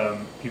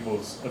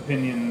people's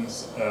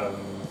opinions.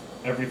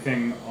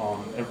 Everything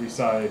on every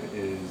side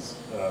is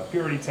a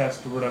purity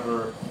test or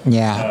whatever.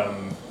 Yeah.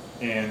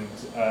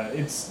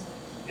 It's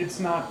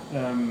not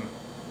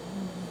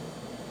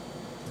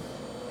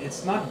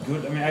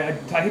good. I mean, I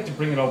hate to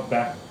bring it all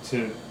back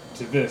to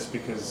this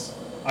because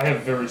I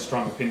have very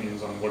strong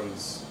opinions on what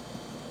is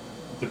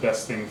the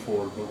best thing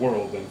for the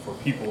world and for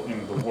people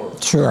in the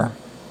world. Sure.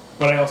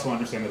 But I also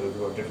understand that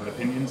people have different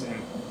opinions,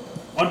 and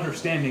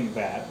understanding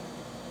that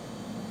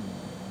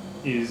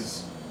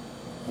is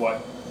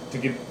what, to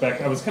get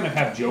back, I was kind of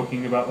half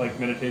joking about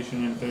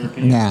meditation and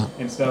therapy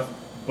and stuff,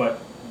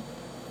 but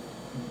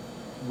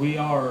we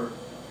are,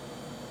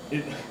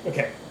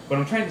 okay, what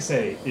I'm trying to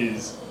say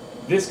is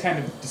this kind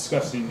of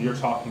discussion you're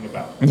talking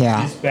about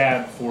is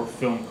bad for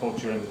film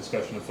culture and the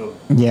discussion of film.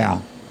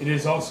 Yeah. It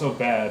is also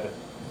bad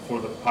for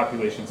the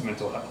population's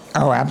mental health.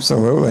 Oh,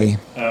 absolutely.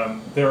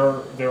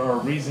 There are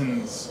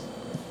reasons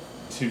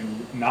to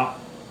not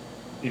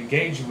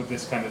engage with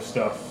this kind of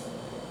stuff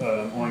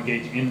or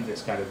engage in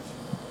this kind of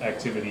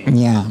activity,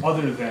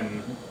 other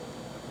than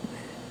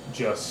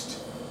just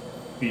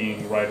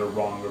being right or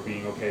wrong or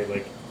being okay.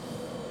 Like,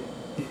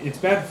 it's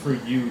bad for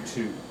you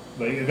too.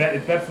 Like,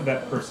 it's bad for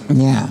that person.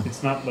 Yeah.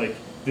 It's not like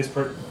this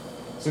person.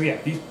 So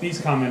yeah, these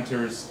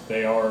commenters,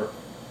 they are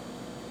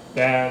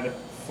bad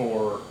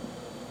for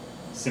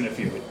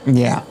cinephilia.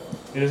 Yeah.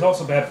 It is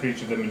also bad for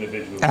each of them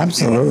individually.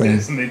 Absolutely.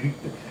 And they,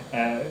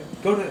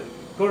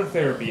 go to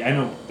therapy. I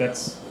know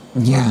that's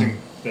something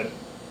that,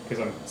 because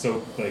I'm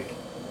so like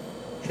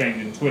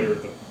trained in Twitter.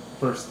 The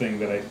first thing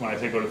that when I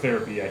say go to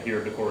therapy, I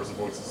hear the chorus of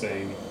voices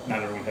saying,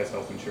 "Not everyone has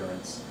health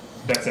insurance."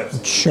 That's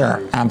absolutely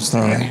true.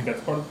 Absolutely. And I think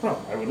that's part of the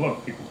problem. I would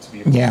love people to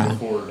be able to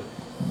afford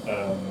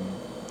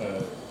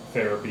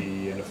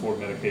therapy and afford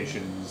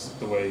medications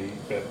the way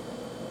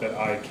that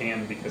I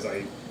can, because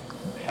I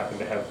happen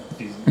to have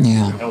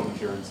decent health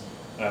insurance.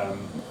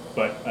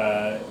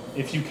 But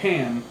if you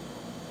can,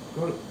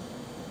 go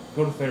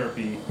to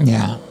therapy.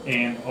 Yeah.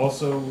 And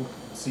also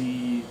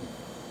see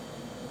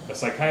a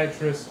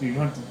psychiatrist. You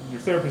don't have to, your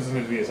therapist doesn't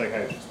have to be a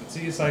psychiatrist, but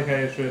see a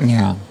psychiatrist.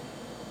 Yeah.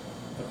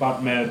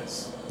 About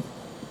meds.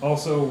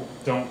 Also,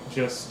 don't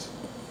just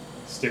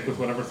stick with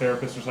whatever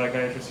therapist or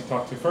psychiatrist you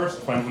talk to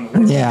first. Find one that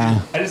works.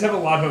 Yeah. I just have a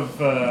lot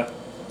of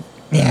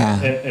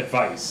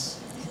advice.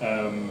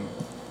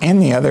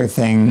 And the other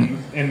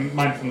thing. And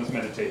mindfulness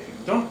meditation.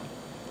 Don't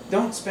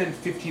spend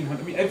 $1,500.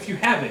 I mean, if you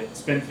have it,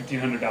 spend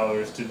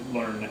 $1,500 to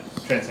learn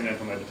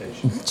transcendental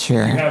meditation.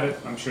 Sure. If you have it,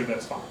 I'm sure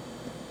that's fine.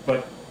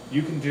 But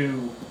you can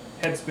do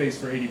Headspace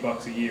for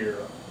 $80 a year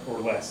or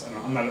less. I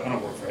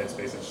don't work for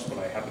Headspace. That's just what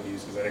I happen to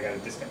use because I got a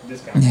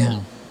discount.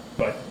 Yeah.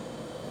 But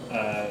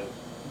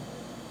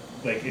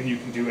and you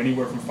can do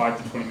anywhere from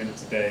 5 to 20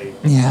 minutes a day.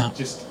 Yeah.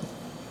 Just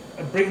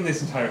bringing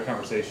this entire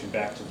conversation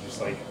back to just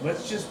like,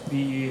 let's just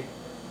be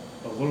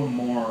a little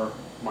more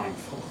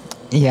mindful.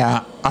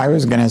 Yeah, I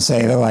was going to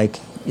say that, like,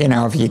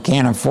 if you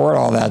can't afford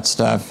all that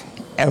stuff,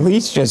 at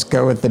least just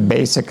go with the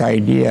basic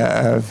idea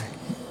of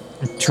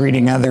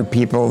treating other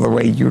people the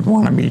way you'd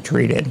want to be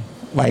treated.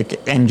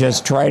 Like, and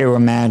just try to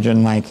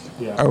imagine, like,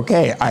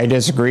 okay, I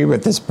disagree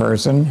with this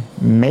person,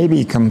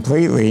 maybe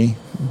completely,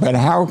 but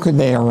how could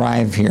they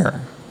arrive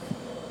here?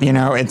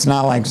 It's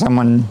not like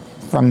someone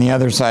from the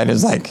other side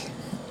is like,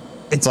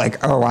 it's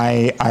like, oh,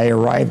 I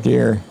arrived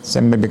here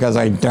simply because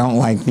I don't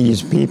like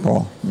these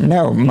people.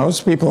 No,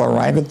 most people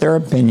arrive at their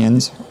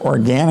opinions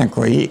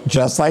organically,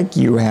 just like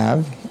you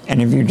have.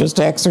 And if you just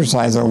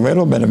exercise a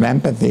little bit of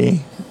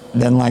empathy,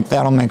 then, like,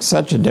 that'll make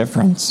such a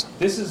difference.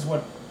 This is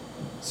what...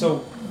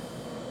 So,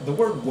 the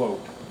word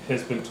woke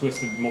has been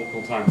twisted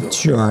multiple times over.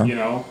 Sure.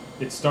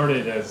 It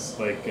started as,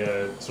 like,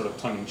 a sort of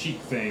tongue-in-cheek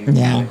thing.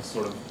 Yeah. Like,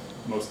 sort of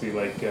mostly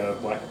like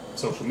black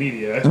social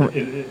media.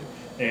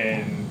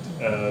 And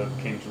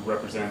came to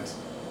represent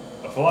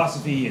a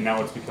philosophy, and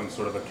now it's become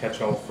sort of a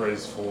catch-all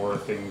phrase for a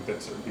thing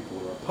that certain people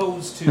are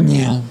opposed to.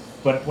 Yeah.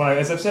 But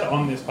as I've said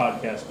on this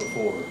podcast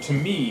before, to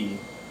me,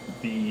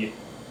 the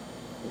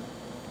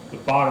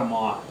bottom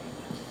line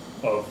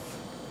of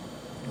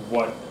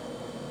what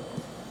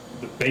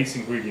the base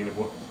ingredient of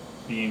what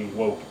being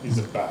woke is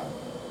about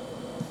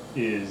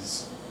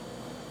is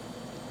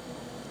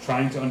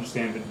trying to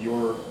understand that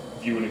your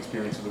view and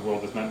experience of the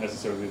world is not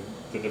necessarily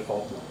the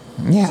default one.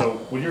 Yeah. So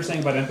what you're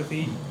saying about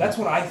empathy, that's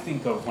what I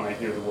think of when I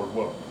hear the word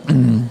woke.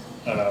 Mm-hmm.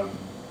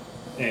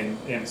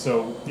 And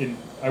so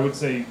I would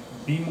say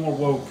be more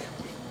woke.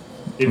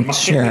 In my,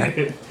 sure.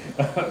 I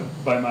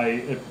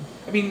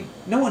mean,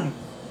 no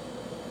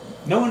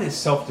one is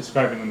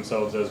self-describing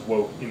themselves as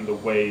woke in the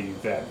way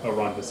that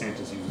Ron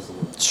DeSantis uses the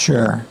word.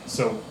 Sure.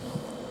 So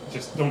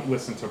just don't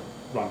listen to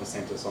Ron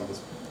DeSantis on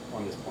this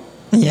point.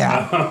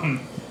 Yeah.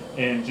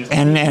 And just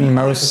and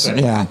most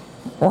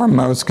or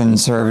most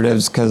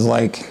conservatives, because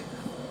I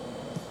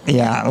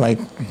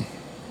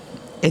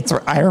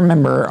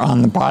remember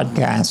on the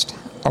podcast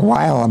a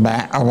while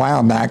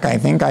back I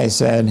think I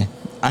said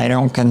I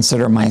don't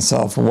consider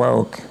myself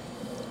woke,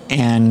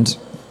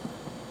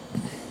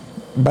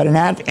 but in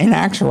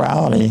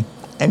actuality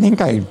I think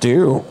I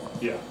do.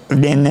 Yeah.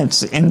 And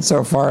it's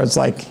insofar as,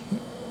 like,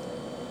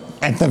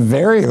 at the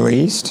very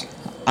least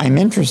I'm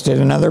interested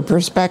in other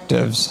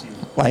perspectives,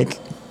 like.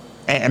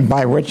 And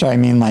by which I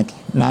mean, like,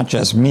 not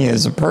just me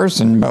as a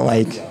person, but,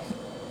 like,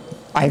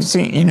 I've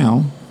seen,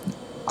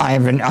 I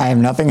have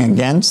nothing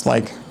against,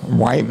 like,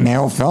 white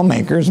male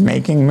filmmakers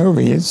making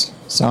movies.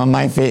 Some of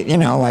my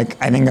like,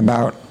 I think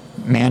about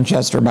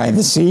Manchester by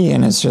the Sea,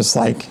 and it's just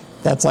like,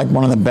 that's like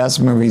one of the best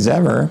movies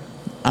ever.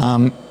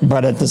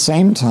 But at the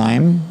same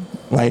time,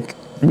 like,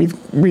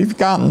 we've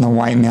gotten the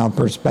white male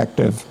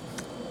perspective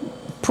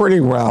pretty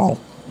well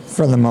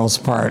for the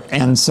most part,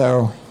 and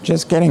so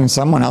just getting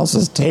someone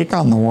else's take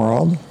on the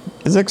world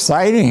is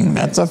exciting.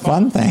 That's a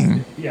fun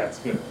thing. Yeah, it's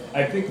good.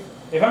 I think,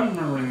 if I'm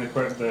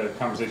remembering the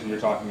conversation you're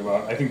talking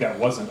about, I think that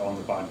wasn't on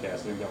the podcast. I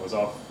think that was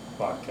off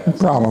podcast.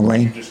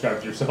 Probably. You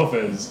described yourself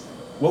as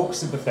woke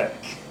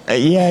sympathetic.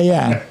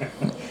 Yeah.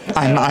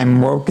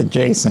 I'm woke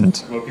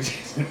adjacent. Woke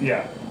adjacent,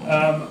 yeah.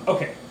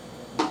 Okay.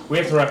 We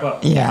have to wrap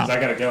up. Yeah. Because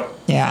I gotta go.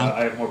 Yeah.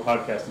 I have more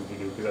podcasting to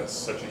do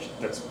because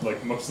that's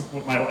like most of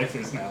what my life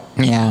is now.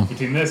 Yeah.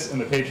 Between this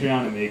and the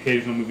Patreon and the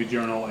occasional movie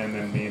journal and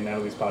then me and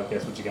Natalie's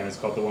podcast, which again is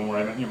called The One Where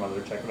I Met Your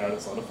Mother. Check it out.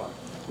 It's a lot of fun.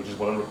 Which is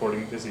what I'm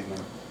recording this evening.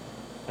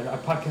 I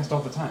podcast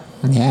all the time.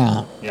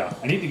 Yeah. Yeah.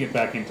 I need to get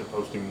back into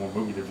posting more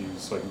movie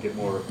reviews so I can get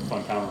more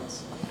fun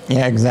comments.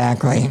 Yeah,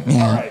 exactly.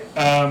 Yeah. All right.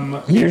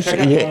 Check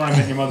out The One Where I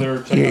Met Your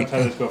Mother. Check out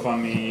Tyler's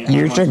GoFundMe.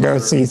 You should go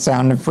see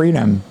Sound of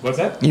Freedom. What's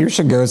that? You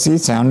should go see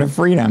Sound of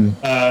Freedom.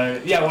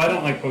 Yeah, well, I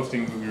don't like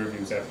posting movie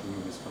reviews after the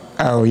movies come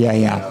out. Oh,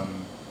 yeah.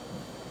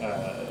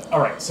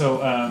 All right, so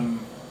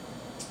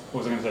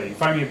what was I going to say? You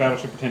find me at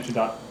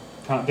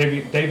BattleshipRetention.com,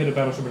 David at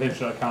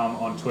BattleshipRetention.com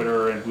on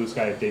Twitter, and Blue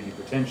Sky at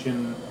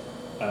DavyRetention.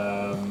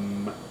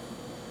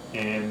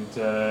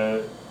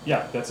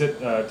 Yeah, that's it.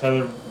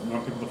 Tyler, you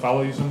want people to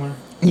follow you somewhere?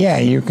 Yeah,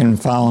 you can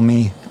follow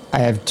me. I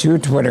have 2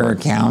 Twitter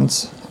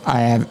accounts.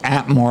 I have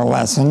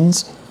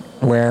 @MoreLessons,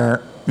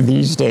 where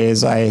these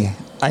days I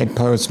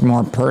post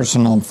more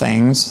personal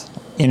things,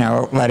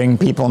 letting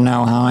people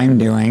know how I'm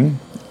doing.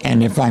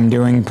 And if I'm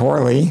doing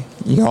poorly,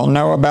 you'll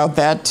know about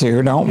that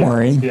too, don't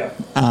worry. Yeah.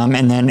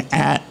 And then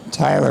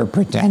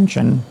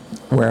 @TylerPretension,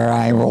 where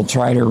I will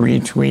try to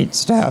retweet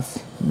stuff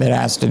that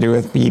has to do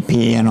with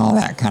BP and all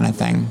that kind of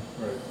thing.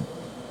 Right.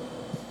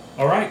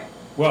 All right.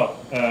 Well,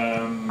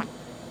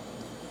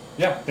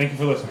 yeah, thank you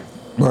for listening.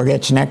 We'll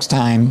get you next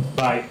time.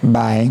 Bye.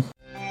 Bye.